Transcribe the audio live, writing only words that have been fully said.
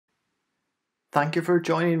Thank you for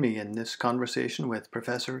joining me in this conversation with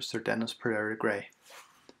Professor Sir Denis Pereira Gray.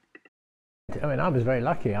 I mean, I was very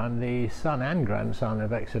lucky. I'm the son and grandson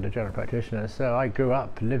of Exeter general practitioners, so I grew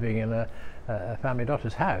up living in a family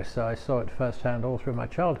doctor's house, so I saw it firsthand all through my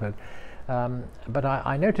childhood. But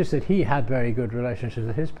I noticed that he had very good relationships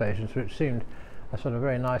with his patients, which seemed a sort of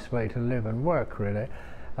very nice way to live and work, really.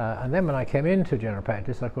 And then when I came into general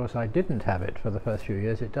practice, of course, I didn't have it for the first few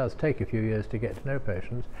years. It does take a few years to get to know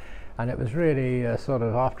patients. And it was really sort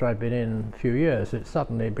of after I'd been in a few years, it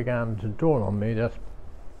suddenly began to dawn on me just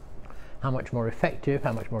how much more effective,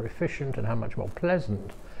 how much more efficient, and how much more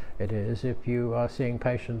pleasant it is if you are seeing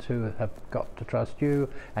patients who have got to trust you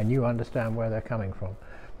and you understand where they're coming from.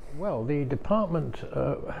 Well, the Department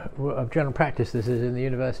of General Practice, this is in the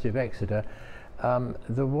University of Exeter,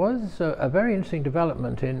 there was a very interesting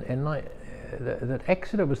development that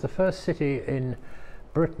Exeter was the first city in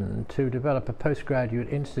Britain to develop a postgraduate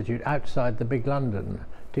institute outside the big London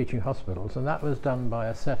teaching hospitals, and that was done by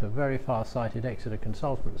a set of very far-sighted Exeter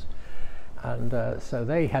consultants. And so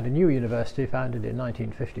they had a new university founded in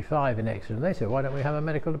 1955 in Exeter, and they said, why don't we have a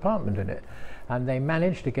medical department in it? And they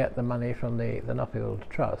managed to get the money from the Nuffield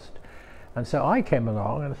Trust. And so I came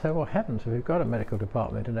along and said, well, heavens, if we've got a medical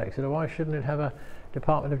department in Exeter, why shouldn't it have a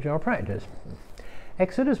department of general practice?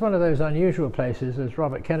 Exeter is one of those unusual places, as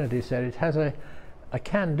Robert Kennedy said, it has a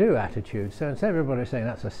can-do attitude. So instead of everybody saying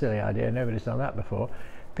that's a silly idea, nobody's done that before,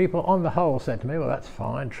 people on the whole said to me, well, that's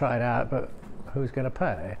fine, try it out, but who's going to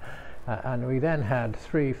pay? And we then had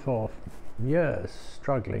 3-4 years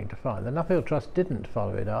struggling to find. The Nuffield Trust didn't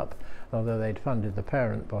follow it up, although they'd funded the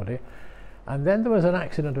parent body. And then there was an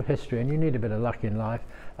accident of history, and you need a bit of luck in life.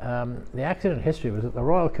 The accident of history was that the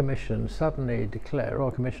Royal Commission suddenly declared,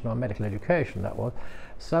 Royal Commission on Medical Education that was,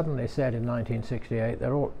 suddenly said in 1968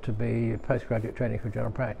 there ought to be postgraduate training for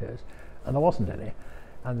general practice, and there wasn't any.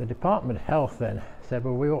 And the Department of Health then said,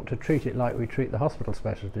 well, we ought to treat it like we treat the hospital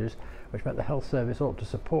specialties, which meant the health service ought to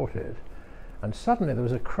support it. And suddenly there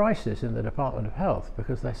was a crisis in the Department of Health,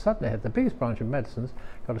 because they suddenly had the biggest branch of medicines,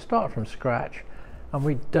 got to start from scratch, and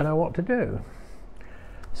we don't know what to do.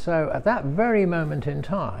 So at that very moment in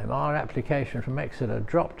time, our application from Exeter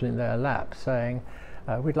dropped in their lap saying,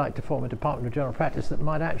 we'd like to form a Department of General Practice that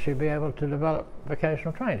might actually be able to develop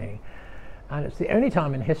vocational training. And it's the only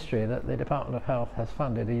time in history that the Department of Health has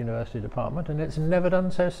funded a university department, and it's never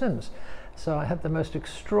done so since. So I had the most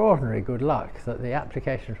extraordinary good luck that the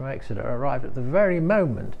application from Exeter arrived at the very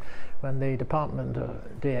moment when the department,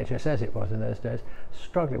 DHS as it was in those days,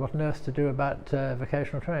 struggling what on earth to do about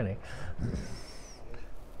vocational training.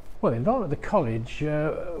 Well, the involvement of the college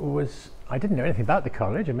I didn't know anything about the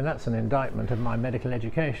college. I mean, that's an indictment of my medical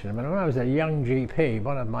education. I mean, when I was a young GP,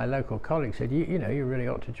 one of my local colleagues said, you know, you really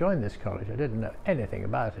ought to join this college. I didn't know anything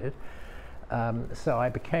about it. So I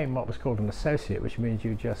became what was called an associate, which means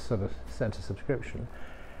you just sort of sent a subscription.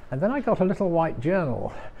 And then I got a little white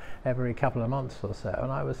journal every couple of months or so,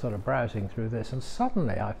 and I was sort of browsing through this, and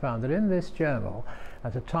suddenly I found that in this journal,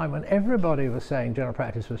 at a time when everybody was saying general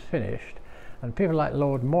practice was finished, and people like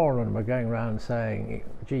Lord Moran were going around saying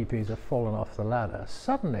GPs have fallen off the ladder,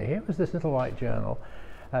 suddenly here was this little white journal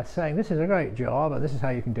saying this is a great job, and this is how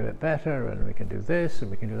you can do it better, and we can do this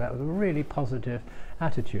and we can do that, with a really positive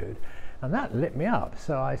attitude. And that lit me up,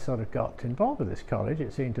 so I sort of got involved with this college.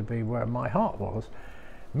 It seemed to be where my heart was.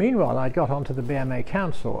 Meanwhile, I got onto the BMA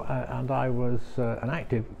Council, and I was an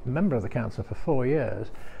active member of the council for 4 years.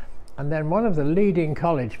 And then one of the leading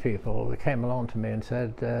college people came along to me and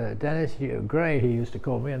said, Denis, Gray, he used to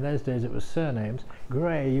call me, in those days it was surnames,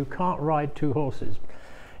 Gray, you can't ride 2 horses.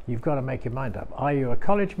 You've got to make your mind up. Are you a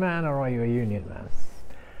college man or are you a union man?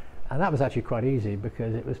 And that was actually quite easy,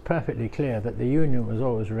 because it was perfectly clear that the union was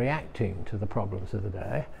always reacting to the problems of the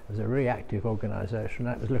day. It was a reactive organisation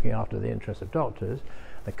that was looking after the interests of doctors.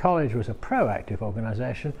 The college was a proactive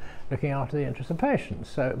organisation looking after the interests of patients,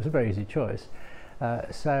 so it was a very easy choice.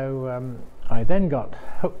 I then got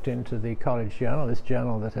hooked into the college journal, this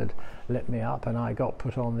journal that had lit me up, and I got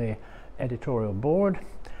put on the editorial board.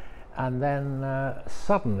 And then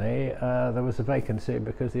suddenly there was a vacancy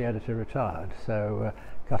because the editor retired. So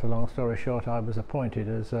cut a long story short, I was appointed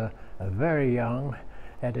as a very young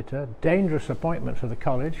editor. Dangerous appointment for the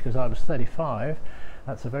college, because I was 35.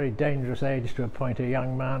 That's a very dangerous age to appoint a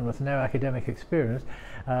young man with no academic experience,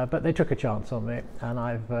 but they took a chance on me, and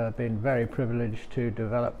I've been very privileged to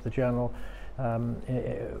develop the journal.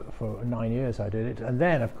 For 9 years I did it, and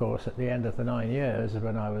then of course at the end of the 9 years,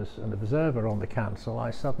 when I was an observer on the council,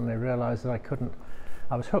 I suddenly realised that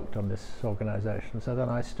I was hooked on this organisation. So then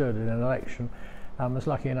I stood in an election and was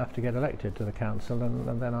lucky enough to get elected to the council,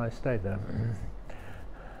 and then I stayed there.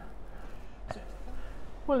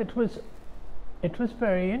 Well, it was It was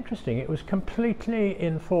very interesting. It was completely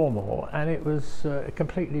informal, and it was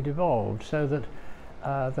completely devolved, so that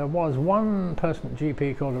there was one person at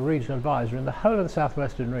GP called a regional advisor in the whole of the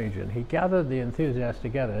southwestern region. He gathered the enthusiasts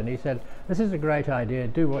together and he said, this is a great idea,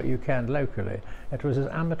 do what you can locally. It was as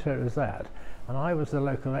amateur as that, and I was the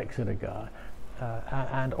local Exeter guy.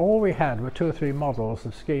 And all we had were 2 or 3 models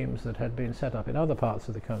of schemes that had been set up in other parts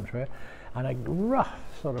of the country, and a rough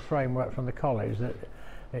sort of framework from the college that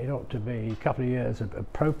it ought to be a couple of years of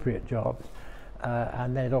appropriate jobs,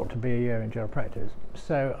 and then it ought to be a year in general practice.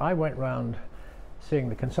 So I went round seeing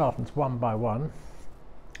the consultants one by one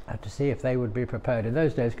to see if they would be prepared. In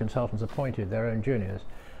those days, consultants appointed their own juniors,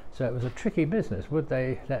 so it was a tricky business. Would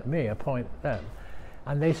they let me appoint them?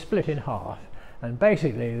 And they split in half, and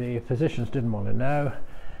basically the physicians didn't want to know,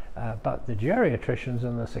 but the geriatricians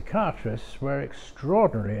and the psychiatrists were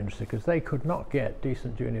extraordinarily interested because they could not get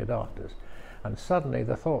decent junior doctors. And suddenly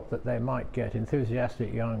the thought that they might get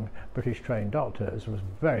enthusiastic young British trained doctors was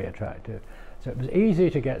very attractive. So it was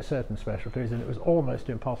easy to get certain specialties and it was almost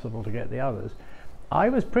impossible to get the others. I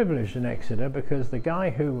was privileged in Exeter because the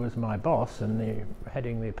guy who was my boss and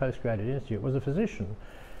heading the postgraduate institute was a physician,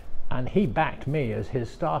 and he backed me as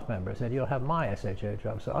his staff member, said you'll have my SHO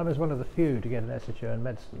job. So I was one of the few to get an SHO in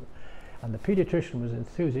medicine, and the paediatrician was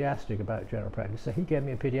enthusiastic about general practice, so he gave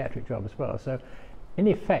me a paediatric job as well. So in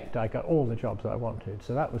effect I got all the jobs I wanted.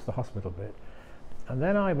 So that was the hospital bit, and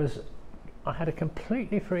then I had a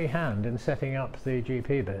completely free hand in setting up the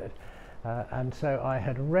GP bit, and so I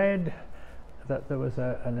had read that there was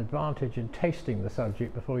an advantage in tasting the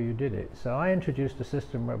subject before you did it. So I introduced a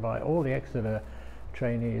system whereby all the Exeter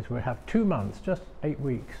trainees would have 2 months, just 8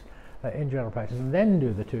 weeks in general practice, and then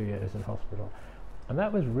do the 2 years in hospital. And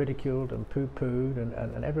that was ridiculed and poo-pooed,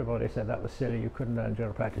 and everybody said that was silly, you couldn't learn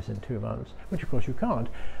general practice in 2 months, which of course you can't.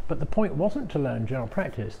 But the point wasn't to learn general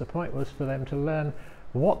practice, the point was for them to learn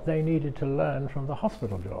what they needed to learn from the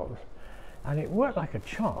hospital jobs. And it worked like a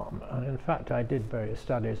charm, and in fact I did various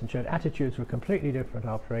studies and showed attitudes were completely different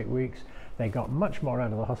after 8 weeks. They got much more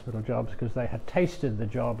out of the hospital jobs because they had tasted the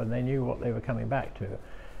job and they knew what they were coming back to.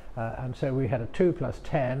 And so we had a 2 +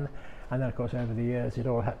 10, and then of course over the years it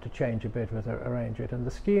all had to change a bit with arrange it, and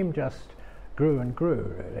the scheme just grew and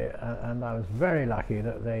grew really. And I was very lucky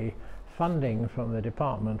that the funding from the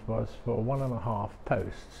department was for 1.5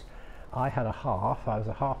 posts. I had a half, I was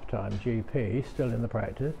a half-time GP still in the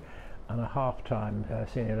practice, and a half-time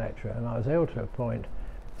senior lecturer, and I was able to appoint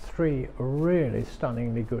 3 really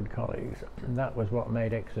stunningly good colleagues, and that was what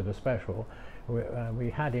made Exeter special. We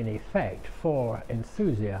had in effect 4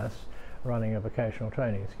 enthusiasts running a vocational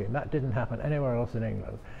training scheme. That didn't happen anywhere else in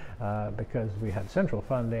England because we had central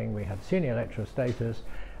funding, we had senior lecturer status,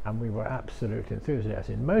 and we were absolute enthusiasts.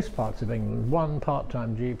 In most parts of England, 1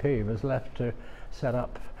 part-time GP was left to set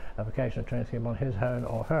up a vocational training scheme on his own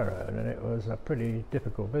or her own, and it was a pretty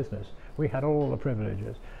difficult business. We had all the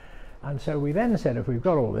privileges, and so we then said if we've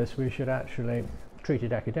got all this we should actually treat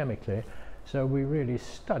it academically. So we really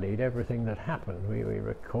studied everything that happened. We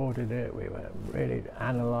recorded it, we really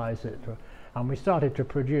analysed it, and we started to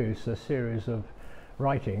produce a series of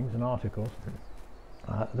writings and articles.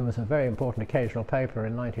 There was a very important occasional paper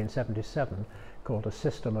in 1977 called A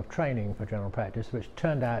System of Training for General Practice, which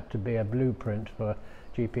turned out to be a blueprint for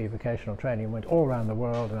GP vocational training. Went all around the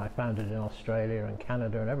world, and I found it in Australia and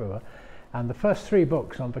Canada and everywhere. And the first 3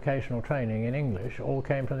 books on vocational training in English all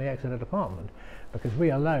came from the Exeter department, because we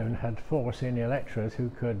alone had 4 senior lecturers who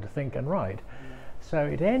could think and write. So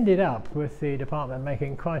it ended up with the department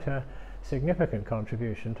making quite a significant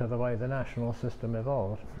contribution to the way the national system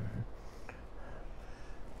evolved.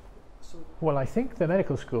 Well, I think the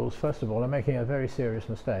medical schools, first of all, are making a very serious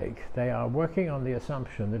mistake. They are working on the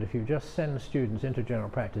assumption that if you just send students into general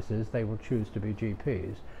practices, they will choose to be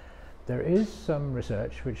GPs. There is some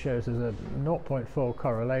research which shows there's a 0.4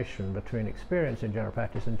 correlation between experience in general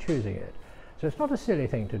practice and choosing it. So it's not a silly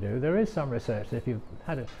thing to do. There is some research that if you've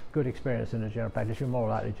had a good experience in a general practice, you're more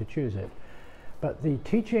likely to choose it. But the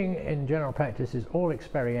teaching in general practice is all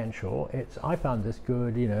experiential. I found this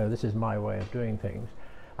good, you know, this is my way of doing things.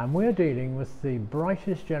 And we're dealing with the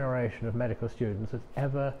brightest generation of medical students that's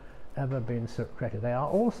ever been created. They are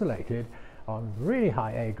all selected on really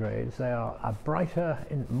high A grades. They are a brighter,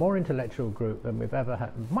 more intellectual group than we've ever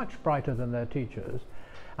had, much brighter than their teachers,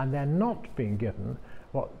 and they're not being given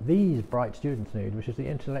what these bright students need, which is the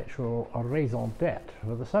intellectual raison d'etre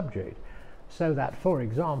for the subject. So that, for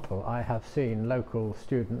example, I have seen local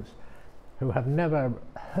students who have never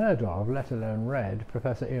heard of, let alone read,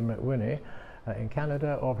 Professor Ian McWhinney in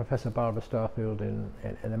Canada or Professor Barbara Starfield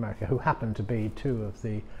in America, who happen to be 2 of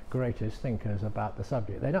the greatest thinkers about the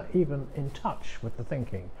subject. They're not even in touch with the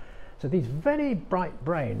thinking. So these very bright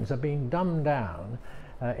brains are being dumbed down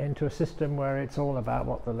into a system where it's all about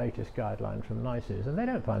what the latest guideline from NICE is, and they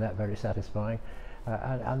don't find that very satisfying,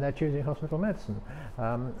 and they're choosing hospital medicine.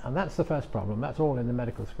 And that's the first problem. That's all in the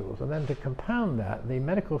medical schools. And then to compound that, the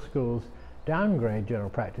medical schools downgrade general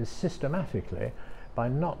practice systematically by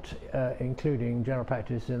not including general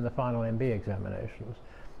practice in the final MB examinations.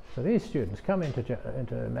 So these students come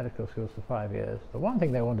into medical schools for 5 years. The one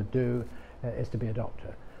thing they want to do is to be a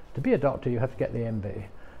doctor. To be a doctor, you have to get the MB.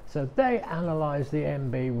 So they analyse the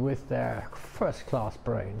MB with their first-class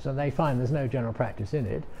brains, and they find there's no general practice in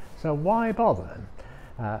it, so why bother?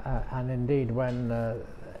 And indeed, when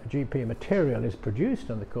GP material is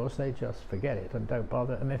produced on the course, they just forget it and don't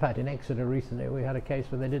bother. And in fact, in Exeter recently, we had a case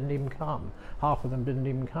where they didn't even come. Half of them didn't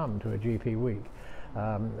even come to a GP week,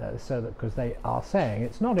 because they are saying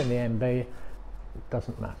it's not in the MB, it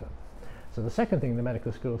doesn't matter. So the second thing the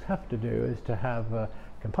medical schools have to do is to have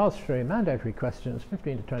compulsory mandatory questions,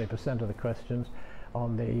 15 to 20% of the questions,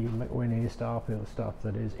 on the McWhinney Starfield stuff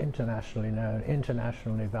that is internationally known,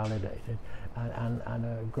 internationally validated, and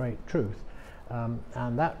a great truth.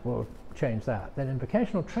 And that will change that. Then in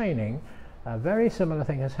vocational training, a very similar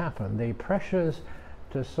thing has happened. The pressures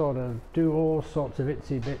to sort of do all sorts of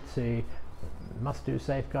itsy-bitsy, must do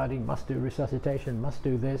safeguarding, must do resuscitation, must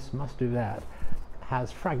do this, must do that,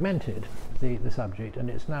 has fragmented the subject, and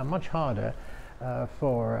it's now much harder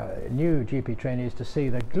for new GP trainees to see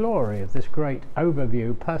the glory of this great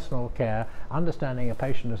overview, personal care, understanding a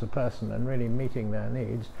patient as a person and really meeting their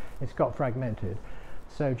needs. It's got fragmented.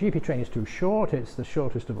 So GP training is too short. It's the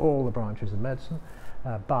shortest of all the branches of medicine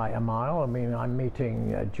by a mile. I mean, I'm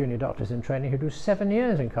meeting junior doctors in training who do 7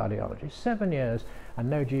 years in cardiology, 7 years, and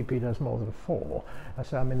no GP does more than 4.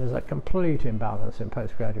 So I mean, there's a complete imbalance in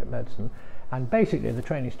postgraduate medicine. And basically the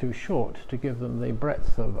training is too short to give them the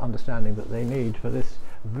breadth of understanding that they need for this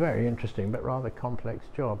very interesting but rather complex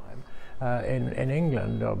job. In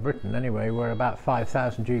England, or Britain anyway, we're about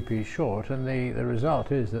 5,000 GPs short, and the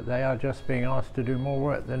result is that they are just being asked to do more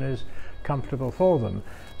work than is comfortable for them.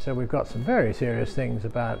 So we've got some very serious things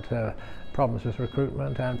about problems with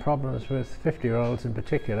recruitment and problems with 50-year-olds in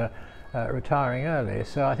particular retiring early.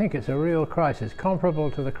 So I think it's a real crisis,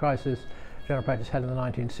 comparable to the crisis general practice had in the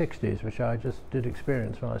 1960s, which I just did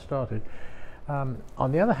experience when I started.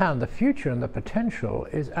 On the other hand, the future and the potential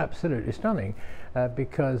is absolutely stunning,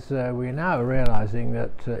 because we're now realizing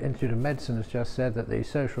that Institute of Medicine has just said that the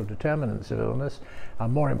social determinants of illness are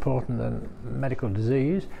more important than medical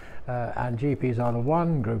disease, and GPs are the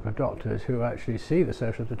one group of doctors who actually see the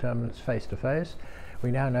social determinants face to face.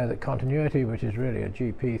 We now know that continuity, which is really a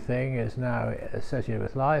GP thing, is now associated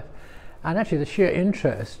with life. And actually the sheer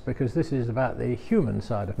interest, because this is about the human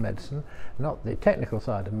side of medicine, not the technical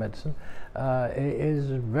side of medicine,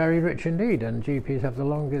 is very rich indeed, and GPs have the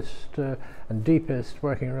longest and deepest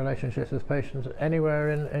working relationships with patients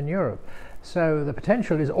anywhere in Europe. So the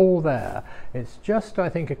potential is all there. It's just, I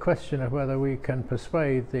think, a question of whether we can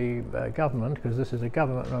persuade the government, because this is a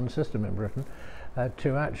government-run system in Britain,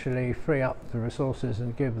 to actually free up the resources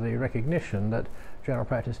and give the recognition that general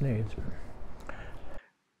practice needs.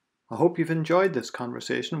 I hope you've enjoyed this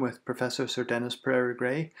conversation with Professor Sir Denis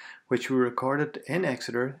Pereira, which we recorded in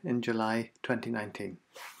Exeter in July 2019.